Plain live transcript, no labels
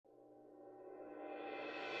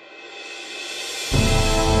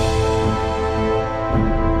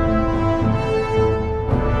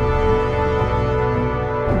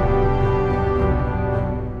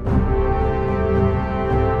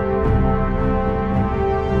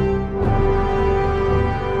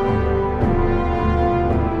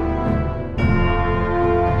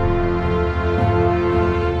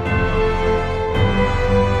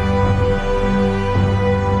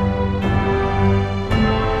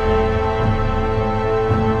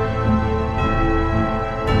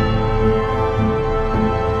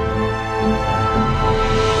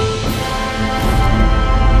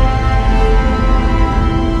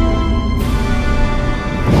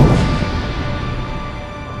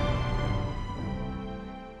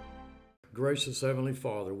gracious Heavenly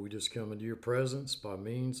Father, we just come into your presence by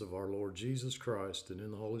means of our Lord Jesus Christ and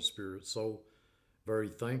in the Holy Spirit. So very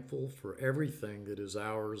thankful for everything that is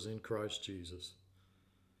ours in Christ Jesus.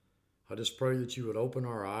 I just pray that you would open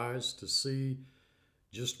our eyes to see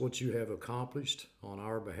just what you have accomplished on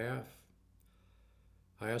our behalf.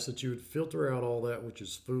 I ask that you would filter out all that which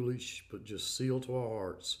is foolish, but just seal to our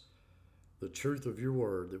hearts the truth of your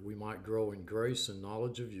word, that we might grow in grace and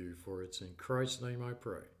knowledge of you. For it's in Christ's name I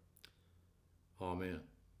pray. Amen.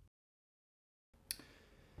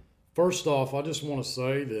 First off, I just want to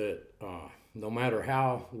say that no matter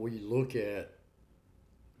how we look at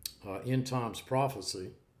end times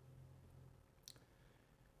prophecy,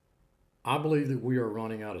 I believe that we are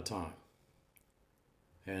running out of time.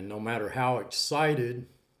 And no matter how excited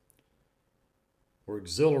or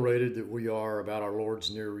exhilarated that we are about our Lord's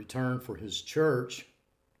near return for his church,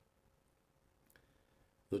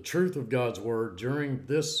 the truth of God's word during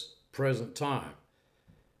this present time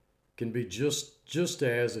can be just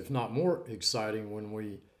as, if not more, exciting when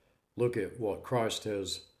we look at what Christ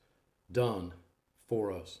has done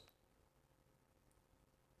for us.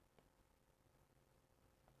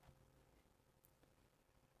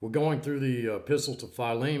 We're going through the epistle to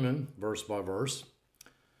Philemon, verse by verse.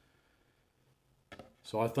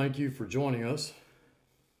 So I thank you for joining us.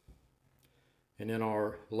 And in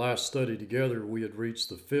our last study together, we had reached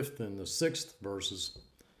the 5th and the 6th verses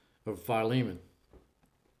of Philemon.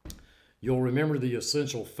 You'll remember the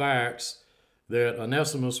essential facts that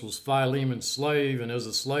Onesimus was Philemon's slave, and as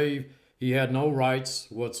a slave, he had no rights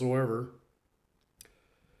whatsoever.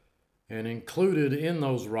 And included in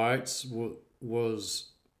those rights was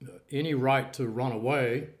any right to run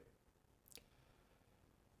away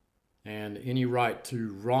and any right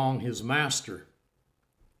to wrong his master.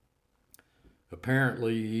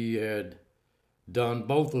 Apparently, he had done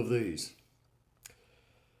both of these.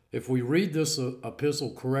 If we read this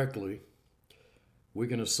epistle correctly, we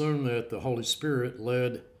can assume that the Holy Spirit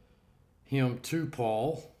led him to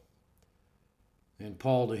Paul and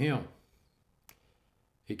Paul to him.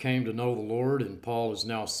 He came to know the Lord, and Paul is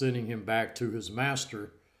now sending him back to his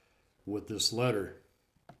master with this letter.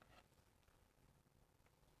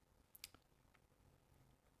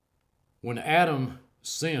 When Adam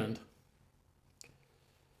sinned,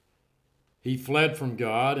 he fled from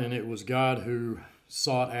God, and it was God who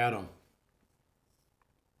sought Adam.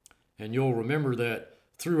 And you'll remember that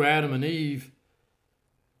through Adam and Eve,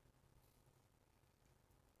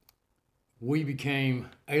 we became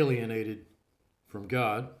alienated from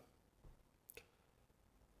God.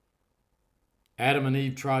 Adam and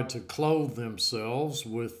Eve tried to clothe themselves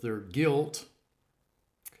with their guilt,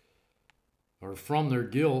 or from their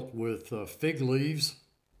guilt, with fig leaves.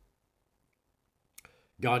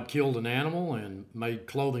 God killed an animal and made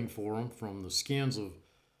clothing for them from the skins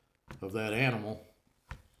of that animal.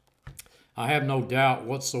 I have no doubt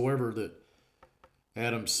whatsoever that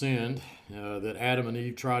Adam sinned, that Adam and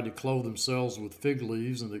Eve tried to clothe themselves with fig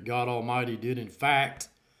leaves, and that God Almighty did in fact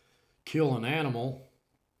kill an animal,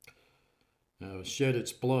 shed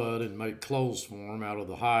its blood, and make clothes for them out of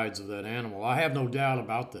the hides of that animal. I have no doubt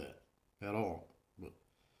about that at all.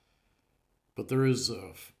 But there is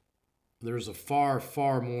a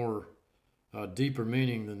far more deeper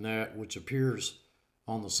meaning than that, which appears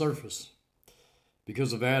on the surface.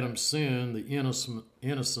 Because of Adam's sin, the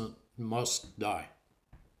innocent must die.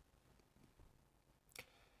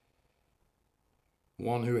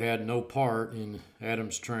 One who had no part in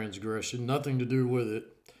Adam's transgression, nothing to do with it,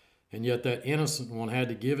 and yet that innocent one had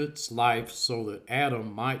to give its life so that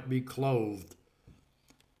Adam might be clothed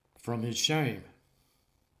from his shame.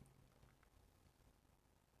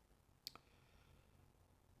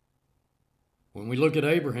 When we look at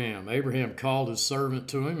Abraham, Abraham called his servant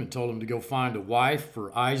to him and told him to go find a wife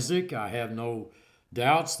for Isaac. I have no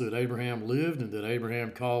doubts that Abraham lived and that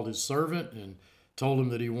Abraham called his servant and told him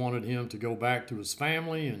that he wanted him to go back to his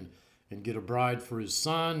family and get a bride for his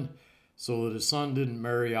son so that his son didn't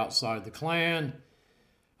marry outside the clan.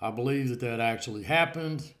 I believe that that actually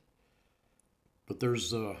happened, but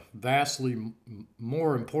there's a vastly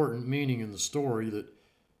more important meaning in the story, that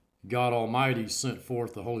God Almighty sent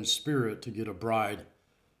forth the Holy Spirit to get a bride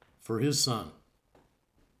for his son.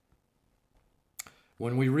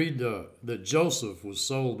 When we read that Joseph was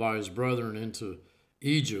sold by his brethren into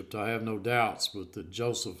Egypt, I have no doubts but that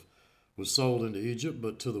Joseph was sold into Egypt,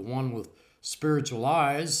 but to the one with spiritual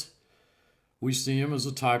eyes, we see him as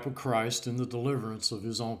a type of Christ in the deliverance of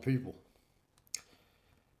his own people.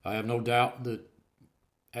 I have no doubts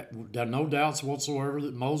whatsoever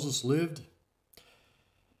that Moses lived,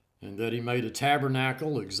 and that he made a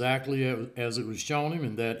tabernacle exactly as it was shown him,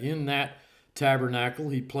 and that in that tabernacle,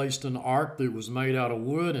 he placed an ark that was made out of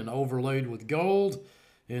wood and overlaid with gold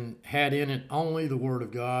and had in it only the Word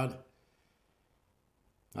of God.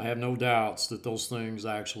 I have no doubts that those things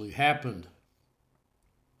actually happened.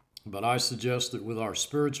 But I suggest that with our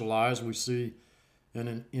spiritual eyes, we see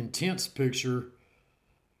an intense picture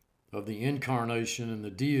of the incarnation and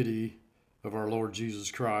the deity of our Lord Jesus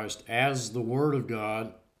Christ as the Word of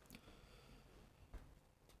God,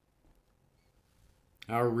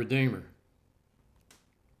 our Redeemer.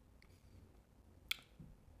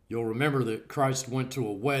 You'll remember that Christ went to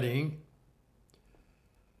a wedding.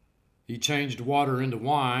 He changed water into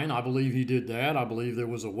wine. I believe he did that. I believe there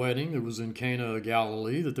was a wedding that was in Cana of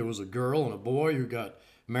Galilee, that there was a girl and a boy who got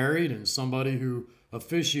married and somebody who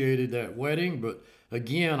officiated that wedding. But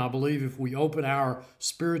again, I believe if we open our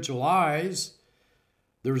spiritual eyes,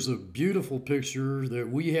 there's a beautiful picture that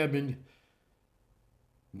we have been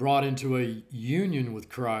brought into a union with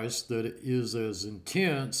Christ that is as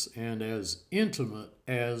intense and as intimate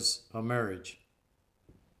as a marriage.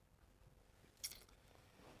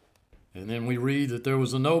 And then we read that there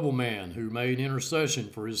was a nobleman who made intercession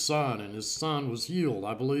for his son, and his son was healed.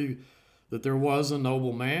 I believe that there was a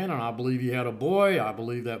nobleman, and I believe he had a boy. I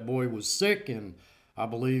believe that boy was sick, and I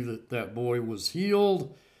believe that that boy was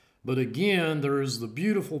healed. But again, there is the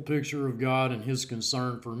beautiful picture of God and his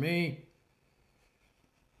concern for me.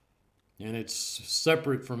 And it's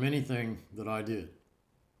separate from anything that I did.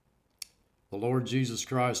 The Lord Jesus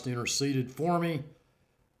Christ interceded for me,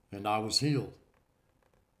 and I was healed.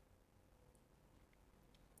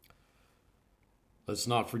 Let's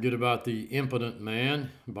not forget about the impotent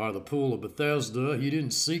man by the pool of Bethesda. He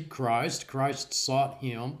didn't seek Christ. Christ sought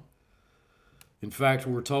him. In fact,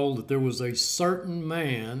 we're told that there was a certain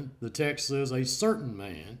man, the text says a certain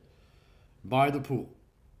man, by the pool.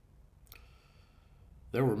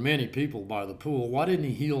 There were many people by the pool. Why didn't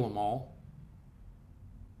he heal them all?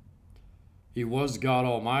 He was God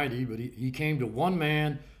Almighty, but he came to one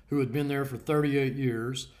man who had been there for 38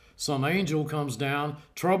 years. Some angel comes down,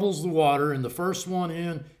 troubles the water, and the first one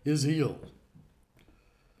in is healed.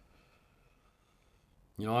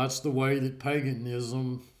 You know, that's the way that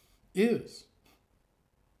paganism is.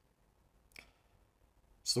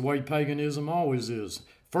 It's the way paganism always is.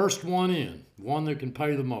 First one in, one that can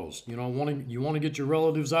pay the most. You know, you want to get your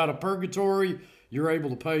relatives out of purgatory, you're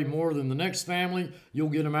able to pay more than the next family, you'll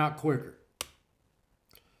get them out quicker.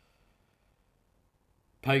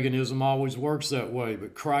 Paganism always works that way,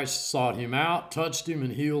 but Christ sought him out, touched him,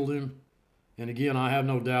 and healed him. And again, I have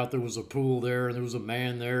no doubt there was a pool there, and there was a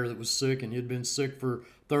man there that was sick, and he had been sick for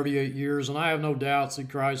 38 years. And I have no doubts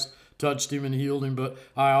that Christ touched him and healed him. But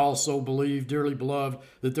I also believe, dearly beloved,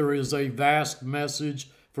 that there is a vast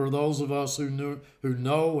message for those of us who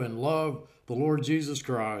know and love the Lord Jesus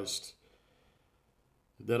Christ,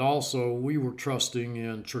 that also we were trusting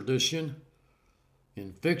in tradition,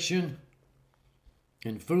 in fiction,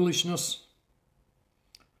 in foolishness,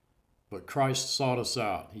 but Christ sought us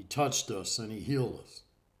out. He touched us and he healed us.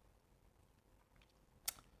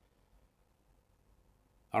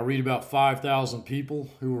 I read about 5,000 people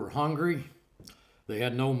who were hungry. They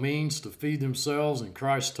had no means to feed themselves, and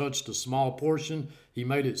Christ touched a small portion. He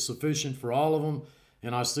made it sufficient for all of them.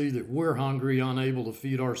 And I see that we're hungry, unable to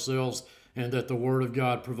feed ourselves, and that the Word of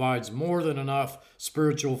God provides more than enough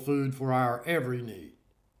spiritual food for our every need.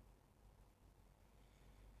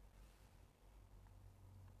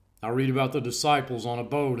 I read about the disciples on a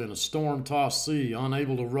boat in a storm-tossed sea,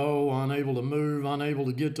 unable to row, unable to move, unable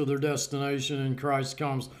to get to their destination, and Christ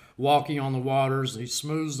comes walking on the waters. He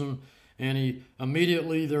smooths them, and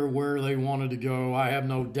immediately they're where they wanted to go. I have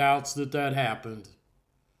no doubts that that happened.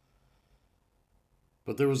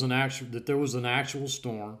 But there was an actual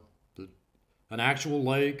storm, an actual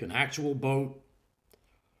lake, an actual boat.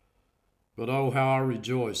 But oh, how I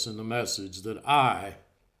rejoice in the message that I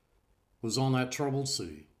was on that troubled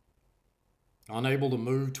sea, unable to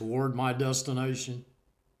move toward my destination,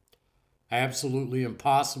 absolutely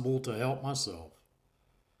impossible to help myself.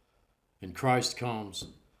 And Christ comes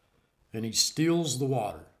and he steals the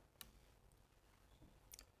water.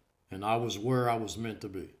 And I was where I was meant to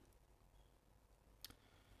be.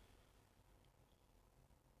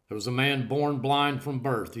 There was a man born blind from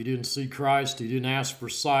birth. He didn't see Christ. He didn't ask for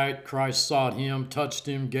sight. Christ sought him, touched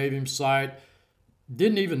him, gave him sight.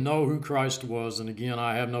 Didn't even know who Christ was. And again,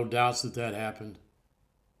 I have no doubts that that happened.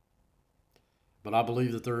 But I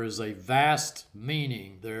believe that there is a vast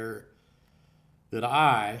meaning there that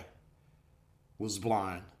I was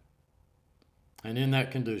blind. And in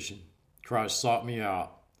that condition, Christ sought me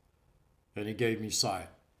out and he gave me sight.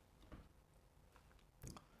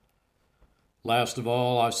 Last of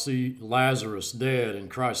all, I see Lazarus dead, and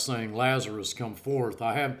Christ saying, Lazarus, come forth.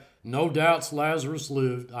 I have no doubts Lazarus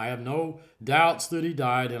lived. I have no doubts that he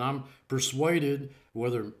died, and I'm persuaded,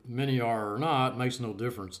 whether many are or not, makes no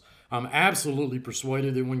difference. I'm absolutely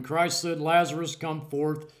persuaded that when Christ said, Lazarus, come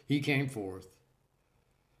forth, he came forth.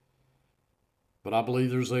 But I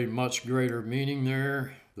believe there's a much greater meaning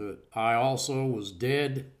there, that I also was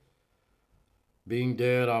dead. Being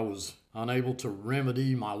dead, I was unable to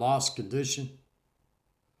remedy my lost condition.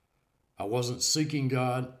 I wasn't seeking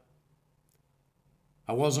God.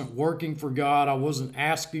 I wasn't working for God. I wasn't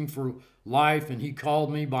asking for life, and he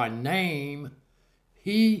called me by name.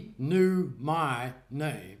 He knew my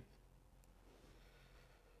name.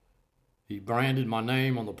 He branded my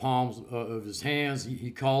name on the palms of his hands.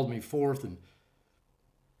 He called me forth, and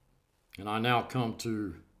I now come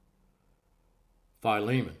to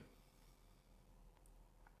Philemon.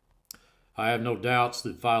 I have no doubts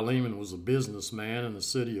that Philemon was a businessman in the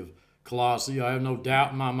city of Colossae. I have no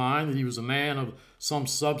doubt in my mind that he was a man of some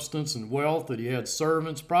substance and wealth, that he had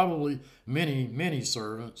servants, probably many, many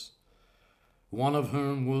servants, one of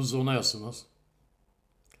whom was Onesimus.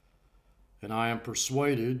 And I am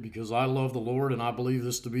persuaded, because I love the Lord and I believe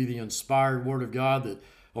this to be the inspired word of God, that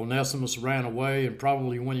Onesimus ran away, and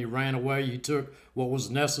probably when he ran away, he took what was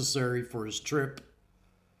necessary for his trip.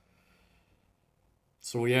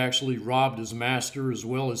 So he actually robbed his master as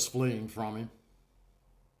well as fleeing from him.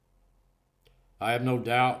 I have no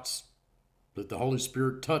doubts that the Holy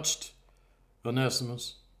Spirit touched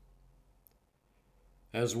Onesimus.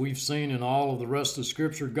 As we've seen in all of the rest of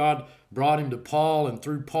Scripture, God brought him to Paul, and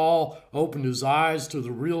through Paul opened his eyes to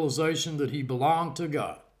the realization that he belonged to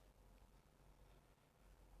God.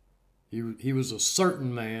 He was a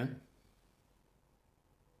certain man.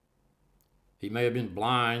 He may have been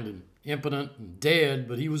blind and impotent and dead,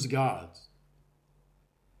 but he was God's.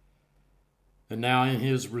 And now in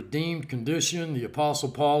his redeemed condition, the Apostle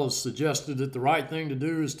Paul has suggested that the right thing to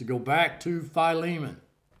do is to go back to Philemon.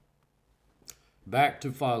 Back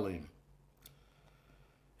to Philemon.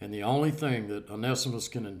 And the only thing that Onesimus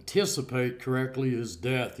can anticipate correctly is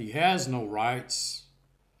death. He has no rights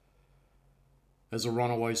as a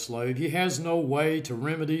runaway slave. He has no way to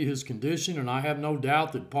remedy his condition, and I have no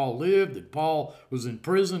doubt that Paul lived, that Paul was in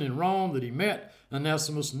prison in Rome, that he met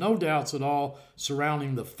Onesimus. No doubts at all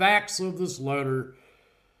surrounding the facts of this letter,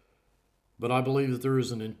 but I believe that there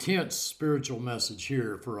is an intense spiritual message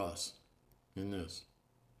here for us in this.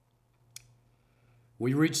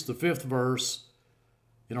 We reached the 5th verse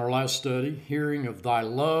in our last study, hearing of thy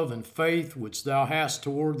love and faith which thou hast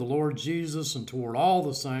toward the Lord Jesus and toward all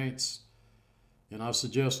the saints. And I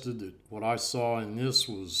suggested that what I saw in this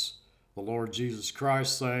was the Lord Jesus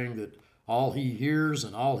Christ saying that all he hears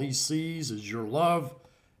and all he sees is your love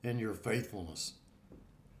and your faithfulness.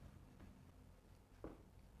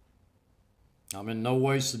 I'm in no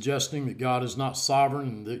way suggesting that God is not sovereign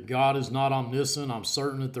and that God is not omniscient. I'm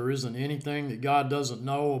certain that there isn't anything that God doesn't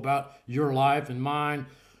know about your life and mine.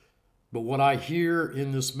 But what I hear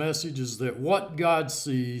in this message is that what God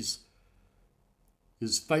sees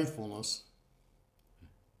is faithfulness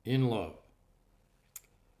in love.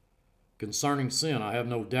 Concerning sin, I have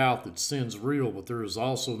no doubt that sin's real, but there is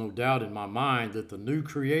also no doubt in my mind that the new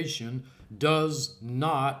creation does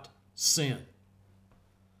not sin.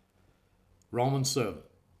 Romans 7.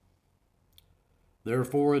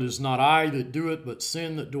 Therefore it is not I that do it, but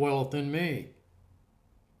sin that dwelleth in me.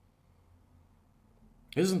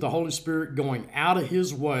 Isn't the Holy Spirit going out of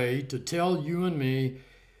his way to tell you and me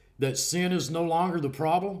that sin is no longer the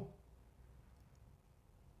problem?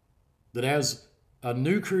 That as a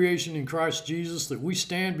new creation in Christ Jesus, that we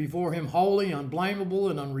stand before him holy, unblameable,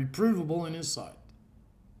 and unreprovable in his sight.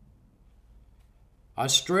 I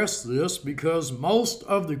stress this because most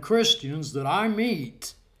of the Christians that I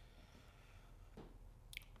meet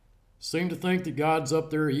seem to think that God's up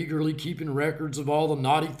there eagerly keeping records of all the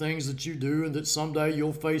naughty things that you do, and that someday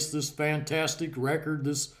you'll face this fantastic record,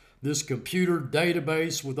 this computer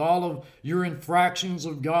database with all of your infractions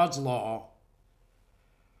of God's law.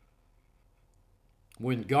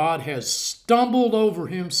 When God has stumbled over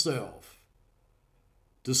himself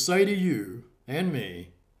to say to you and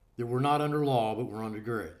me that we're not under law, but we're under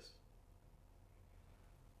grace.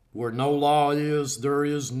 Where no law is, there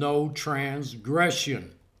is no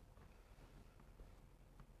transgression.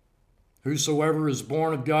 Whosoever is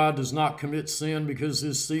born of God does not commit sin, because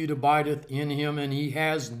his seed abideth in him, and he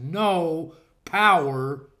has no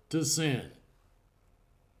power to sin.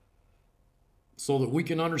 So that we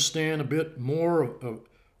can understand a bit more of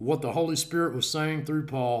what the Holy Spirit was saying through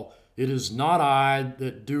Paul. It is not I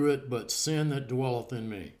that do it, but sin that dwelleth in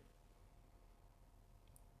me.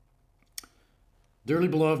 Dearly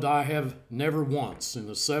beloved, I have never once in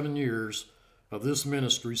the 7 years of this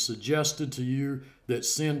ministry suggested to you that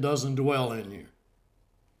sin doesn't dwell in you.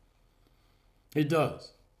 It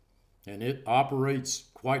does, and it operates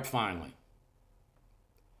quite finely.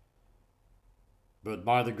 But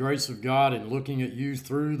by the grace of God, in looking at you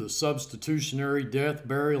through the substitutionary death,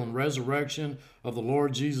 burial, and resurrection of the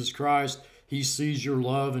Lord Jesus Christ, He sees your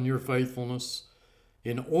love and your faithfulness,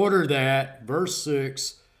 in order that, verse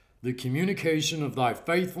 6, the communication of thy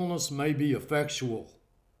faithfulness may be effectual,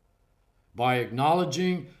 by the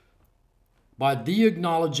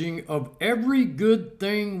acknowledging of every good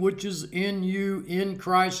thing which is in you in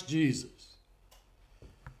Christ Jesus.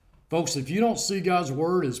 Folks, if you don't see God's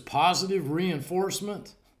word as positive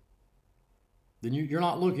reinforcement, then you're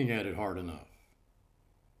not looking at it hard enough.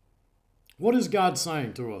 What is God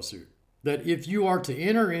saying to us here? That if you are to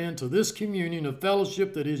enter into this communion of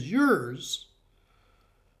fellowship that is yours,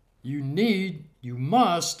 you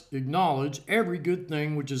must acknowledge every good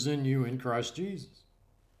thing which is in you in Christ Jesus.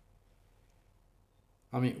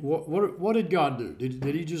 I mean, what did God do? Did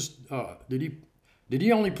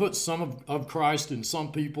he only put some of Christ in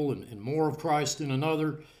some people and more of Christ in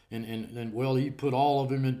another? And well, he put all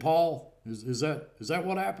of him in Paul? Is that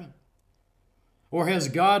what happened? Or has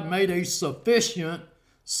God made a sufficient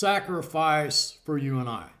sacrifice for you and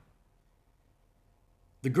I?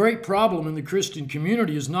 The great problem in the Christian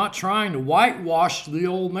community is not trying to whitewash the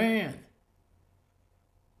old man,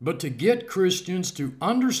 but to get Christians to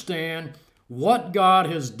understand what God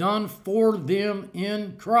has done for them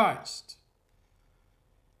in Christ.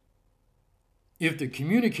 If the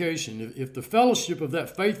communication, if the fellowship of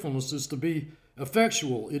that faithfulness is to be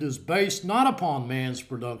effectual, it is based not upon man's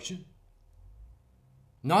production,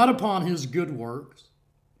 not upon his good works,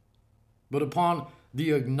 but upon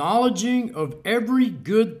the acknowledging of every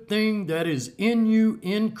good thing that is in you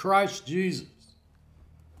in Christ Jesus.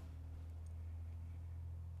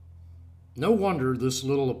 No wonder this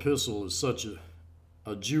little epistle is such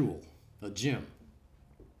a jewel, a gem.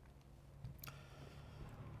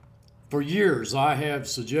 For years, I have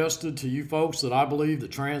suggested to you folks that I believe the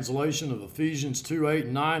translation of Ephesians 2:8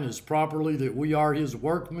 and 9 is properly that we are His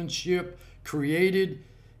workmanship, created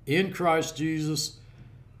in Christ Jesus,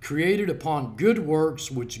 created upon good works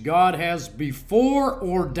which God has before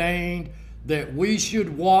ordained that we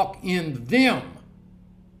should walk in them.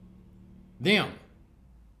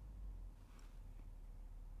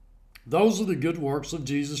 Those are the good works of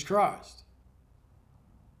Jesus Christ.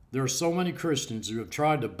 There are so many Christians who have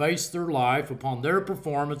tried to base their life upon their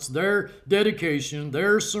performance, their dedication,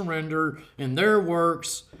 their surrender, and their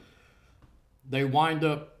works. They wind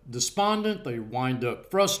up despondent. They wind up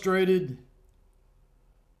frustrated.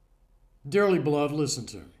 Dearly beloved, listen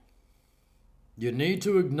to me. You need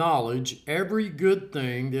to acknowledge every good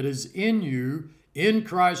thing that is in you in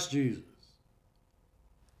Christ Jesus.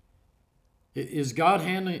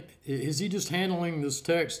 Is He just handling this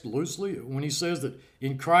text loosely when He says that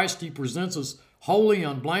in Christ He presents us holy,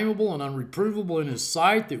 unblameable, and unreprovable in His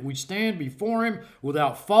sight, that we stand before Him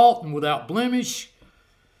without fault and without blemish?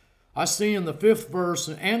 I see in the 5th verse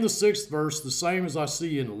and the 6th verse the same as I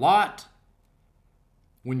see in Lot,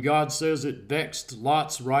 when God says it vexed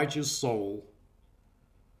Lot's righteous soul.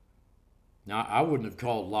 Now, I wouldn't have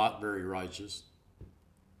called Lot very righteous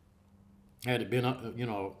had it been,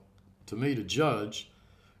 to me to judge,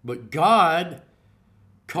 but God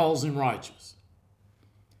calls him righteous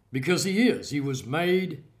because he is. He was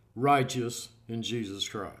made righteous in Jesus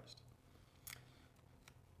Christ.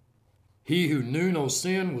 He who knew no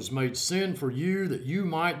sin was made sin for you, that you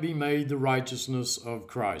might be made the righteousness of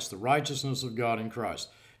Christ, the righteousness of God in Christ.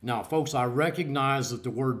 Now, folks, I recognize that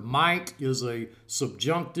the word might is a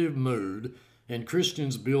subjunctive mood, and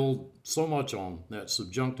Christians build so much on that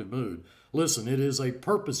subjunctive mood. Listen, it is a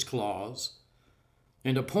purpose clause,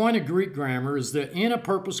 and a point of Greek grammar is that in a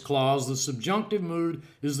purpose clause, the subjunctive mood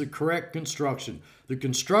is the correct construction. The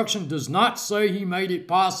construction does not say He made it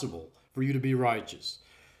possible for you to be righteous.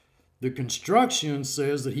 The construction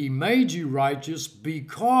says that He made you righteous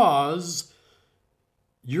because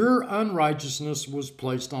your unrighteousness was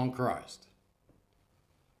placed on Christ.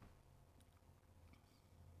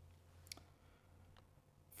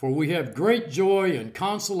 For we have great joy and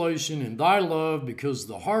consolation in thy love, because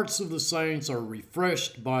the hearts of the saints are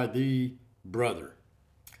refreshed by thee, brother.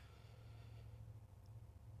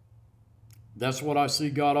 That's what I see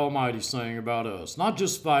God Almighty saying about us. Not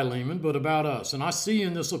just Philemon, but about us. And I see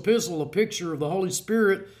in this epistle a picture of the Holy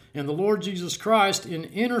Spirit and the Lord Jesus Christ in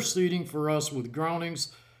interceding for us with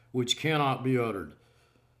groanings which cannot be uttered.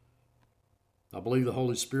 I believe the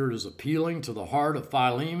Holy Spirit is appealing to the heart of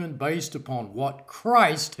Philemon based upon what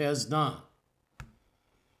Christ has done.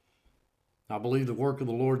 I believe the work of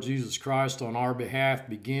the Lord Jesus Christ on our behalf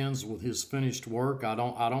begins with his finished work. I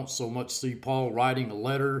don't so much see Paul writing a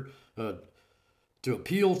letter to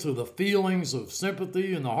appeal to the feelings of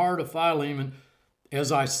sympathy in the heart of Philemon,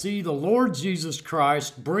 as I see the Lord Jesus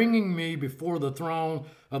Christ bringing me before the throne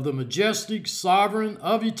of the majestic sovereign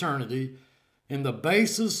of eternity, and the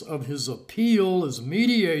basis of his appeal is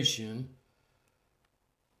mediation,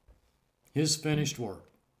 his finished work.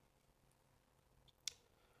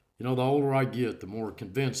 You know, the older I get, the more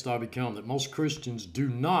convinced I become that most Christians do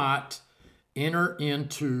not enter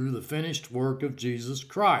into the finished work of Jesus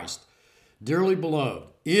Christ. Dearly beloved,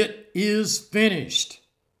 it is finished.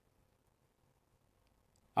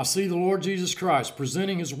 I see the Lord Jesus Christ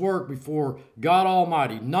presenting his work before God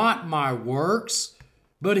Almighty, not my works,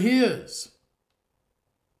 but his.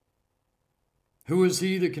 Who is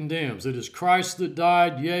he that condemns? It is Christ that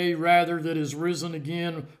died, yea, rather, that is risen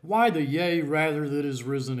again. Why the yea, rather, that is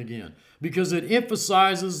risen again? Because it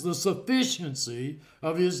emphasizes the sufficiency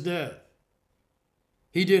of his death.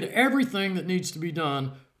 He did everything that needs to be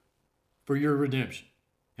done for your redemption.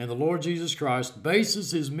 And the Lord Jesus Christ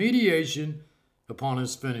bases his mediation upon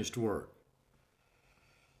his finished work.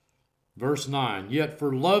 Verse 9, yet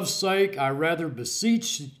for love's sake I rather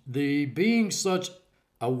beseech thee, being such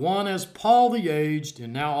a one as Paul the aged,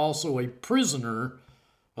 and now also a prisoner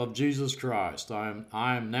of Jesus Christ. I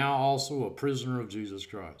am now also a prisoner of Jesus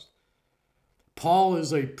Christ. Paul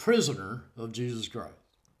is a prisoner of Jesus Christ.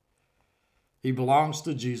 He belongs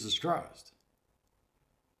to Jesus Christ.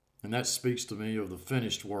 And that speaks to me of the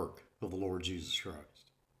finished work of the Lord Jesus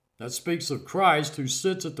Christ. That speaks of Christ who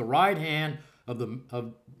sits at the right hand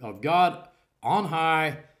of God on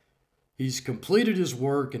high. He's completed his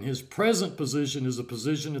work, and his present position is a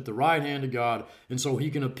position at the right hand of God. And so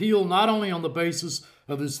he can appeal not only on the basis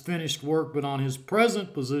of his finished work, but on his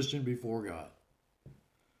present position before God.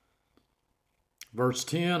 Verse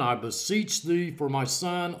 10, I beseech thee for my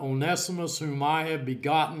son Onesimus, whom I have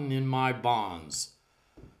begotten in my bonds.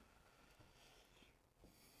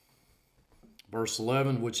 Verse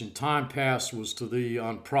 11, which in time past was to thee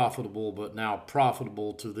unprofitable, but now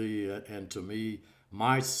profitable to thee and to me,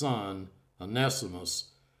 my son,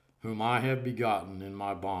 Onesimus, whom I have begotten in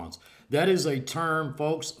my bonds. That is a term,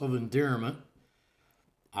 folks, of endearment.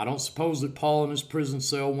 I don't suppose that Paul in his prison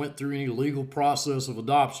cell went through any legal process of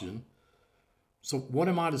adoption. So what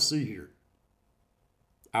am I to see here?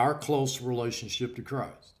 Our close relationship to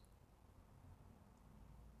Christ.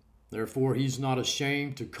 Therefore, he's not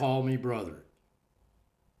ashamed to call me brother.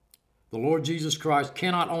 The Lord Jesus Christ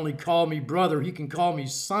cannot only call me brother, he can call me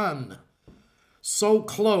son. So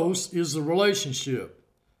close is the relationship.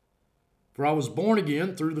 For I was born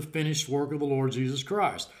again through the finished work of the Lord Jesus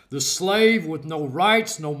Christ. The slave with no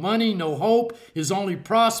rights, no money, no hope, his only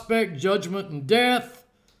prospect, judgment and death.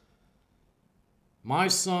 My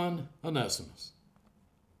son, Onesimus.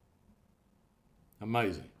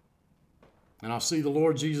 Amazing. And I see the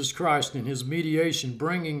Lord Jesus Christ in his mediation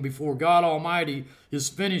bringing before God Almighty his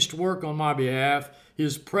finished work on my behalf,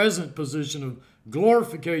 his present position of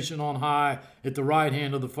glorification on high at the right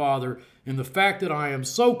hand of the Father, and the fact that I am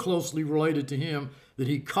so closely related to him that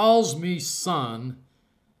he calls me son,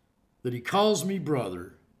 that he calls me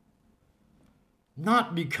brother,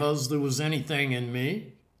 not because there was anything in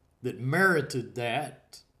me that merited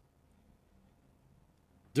that.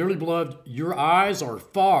 Dearly beloved, your eyes are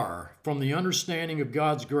far from the understanding of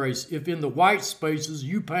God's grace if in the white spaces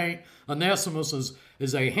you paint Onesimus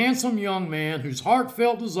as a handsome young man whose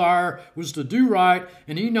heartfelt desire was to do right,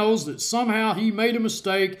 and he knows that somehow he made a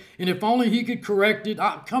mistake, and if only he could correct it.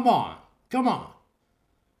 Come on.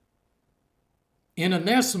 In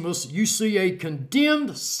Onesimus, you see a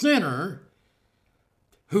condemned sinner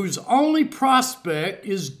whose only prospect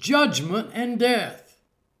is judgment and death.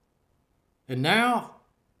 And now,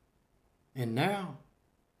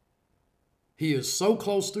 he is so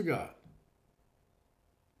close to God.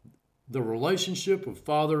 The relationship of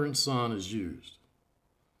father and son is used.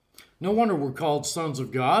 No wonder we're called sons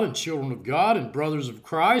of God and children of God and brothers of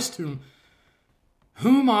Christ,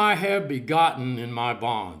 whom I have begotten in my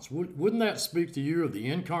bonds. Wouldn't that speak to you of the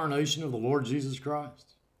incarnation of the Lord Jesus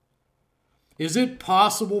Christ? Is it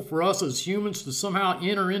possible for us as humans to somehow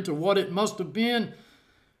enter into what it must have been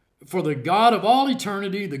for the God of all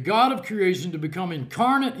eternity, the God of creation, to become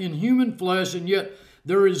incarnate in human flesh, and yet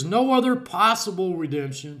there is no other possible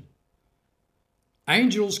redemption?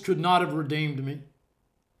 Angels could not have redeemed me.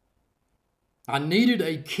 I needed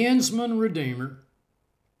a kinsman redeemer,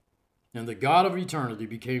 and the God of eternity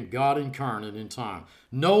became God incarnate in time.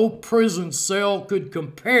 No prison cell could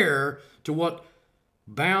compare to what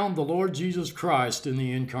bound the Lord Jesus Christ in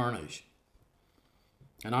the incarnation.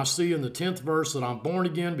 And I see in the 10th verse that I'm born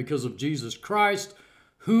again because of Jesus Christ,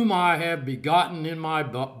 whom I have begotten in my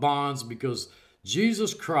bonds, because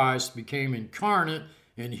Jesus Christ became incarnate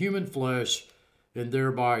in human flesh and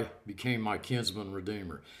thereby became my kinsman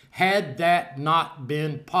redeemer. Had that not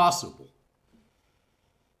been possible,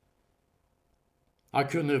 I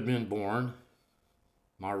couldn't have been born.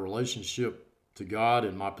 My relationship to God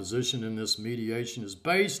and my position in this mediation is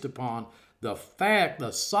based upon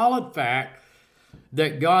the solid fact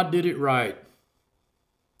that God did it right.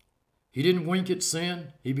 He didn't wink at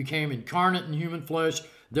sin. He became incarnate in human flesh,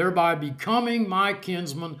 thereby becoming my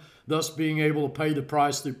kinsman, thus being able to pay the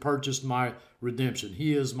price that purchased my redemption.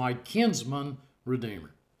 He is my kinsman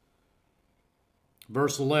redeemer.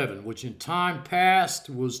 Verse 11, which in time past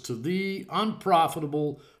was to thee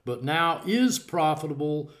unprofitable, but now is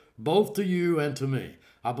profitable both to you and to me.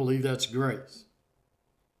 I believe that's grace.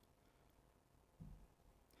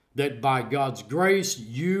 That by God's grace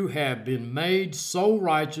you have been made so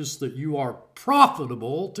righteous that you are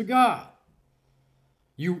profitable to God.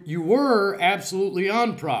 You were absolutely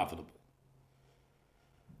unprofitable.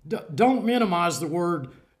 Don't minimize the word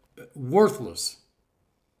worthless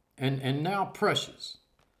and now precious.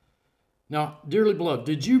 Now, dearly beloved,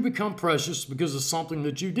 did you become precious because of something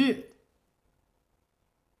that you did?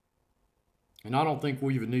 And I don't think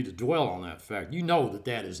we even need to dwell on that fact. You know that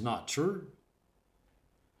that is not true.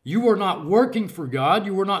 You were not working for God.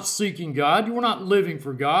 You were not seeking God. You were not living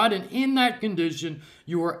for God. And in that condition,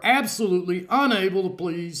 you were absolutely unable to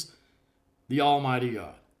please the Almighty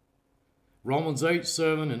God. Romans 8,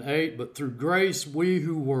 7, and 8, but through grace we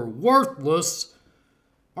who were worthless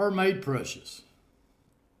are made precious.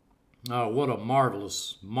 Oh, what a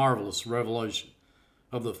marvelous, marvelous revelation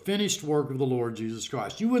of the finished work of the Lord Jesus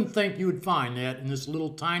Christ. You wouldn't think you would find that in this little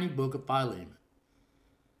tiny book of Philemon.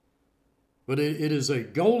 But it is a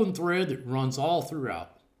golden thread that runs all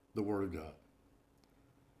throughout the Word of God.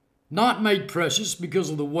 Not made precious because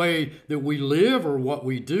of the way that we live or what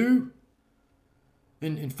we do.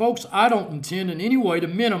 And folks, I don't intend in any way to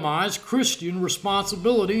minimize Christian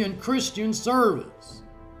responsibility and Christian service.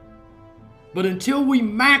 But until we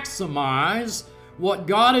maximize what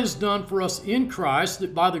God has done for us in Christ,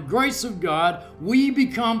 that by the grace of God, we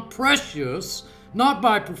become precious, not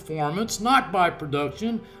by performance, not by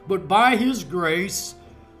production, but by His grace,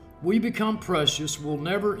 we become precious. We'll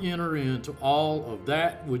never enter into all of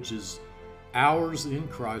that which is ours in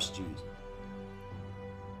Christ Jesus.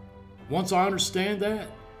 Once I understand that,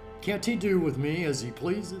 can't He do with me as He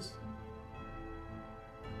pleases?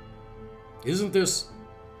 Isn't this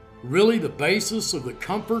really the basis of the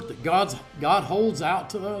comfort that God holds out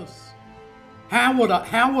to us? How would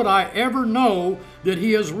I ever know that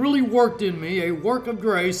He has really worked in me a work of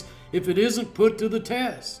grace if it isn't put to the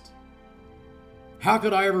test? How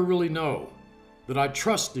could I ever really know that I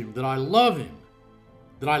trust Him, that I love Him,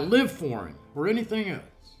 that I live for Him, or anything else?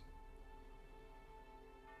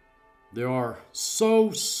 There are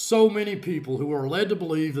so many people who are led to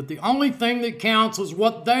believe that the only thing that counts is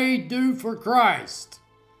what they do for Christ.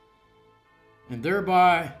 And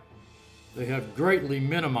thereby, they have greatly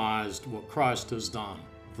minimized what Christ has done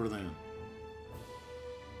for them.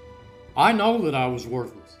 I know that I was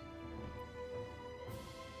worthless.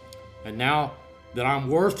 And now that I'm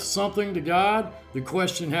worth something to God, the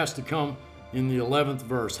question has to come in the 11th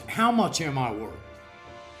verse. How much am I worth?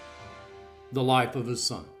 The life of His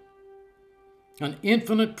Son. An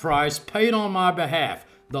infinite price paid on my behalf.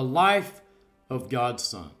 The life of God's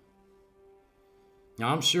Son.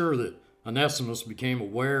 Now I'm sure that Onesimus became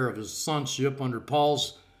aware of his sonship under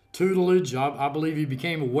Paul's tutelage. I believe he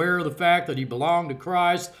became aware of the fact that he belonged to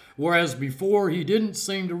Christ, whereas before he didn't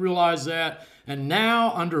seem to realize that. And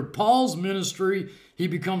now, under Paul's ministry, he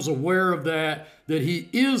becomes aware of that he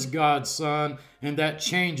is God's son, and that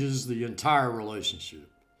changes the entire relationship.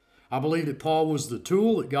 I believe that Paul was the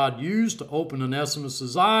tool that God used to open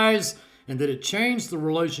Onesimus' eyes, and that it changed the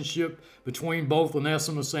relationship between both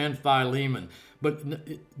Onesimus and Philemon. But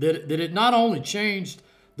that it not only changed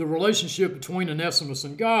the relationship between Onesimus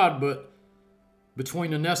and God, but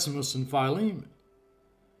between Onesimus and Philemon.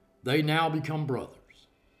 They now become brothers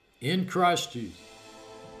in Christ Jesus.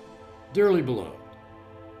 Dearly beloved,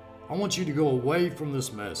 I want you to go away from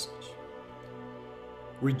this message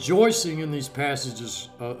rejoicing in these passages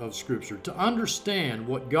of Scripture, to understand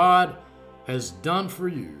what God has done for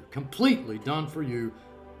you, completely done for you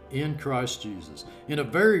in Christ Jesus. In a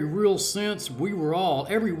very real sense, we were all,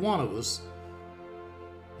 every one of us,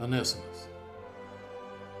 Onesimus.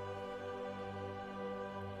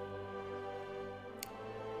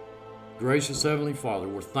 Gracious Heavenly Father,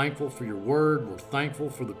 we're thankful for your word. We're thankful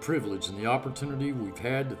for the privilege and the opportunity we've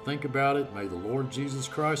had to think about it. May the Lord Jesus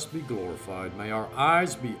Christ be glorified. May our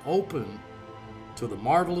eyes be open to the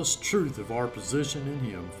marvelous truth of our position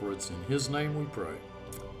in him, for it's in his name we pray.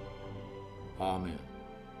 Amen.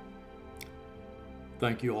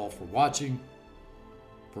 Thank you all for watching,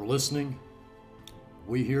 for listening.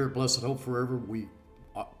 We here at Blessed Hope Forever, we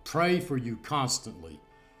pray for you constantly.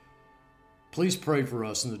 Please pray for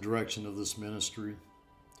us in the direction of this ministry.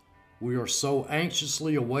 We are so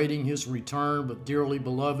anxiously awaiting his return, but dearly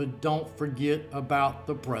beloved, don't forget about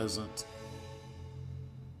the present.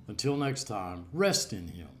 Until next time, rest in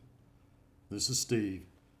him. This is Steve.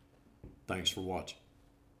 Thanks for watching.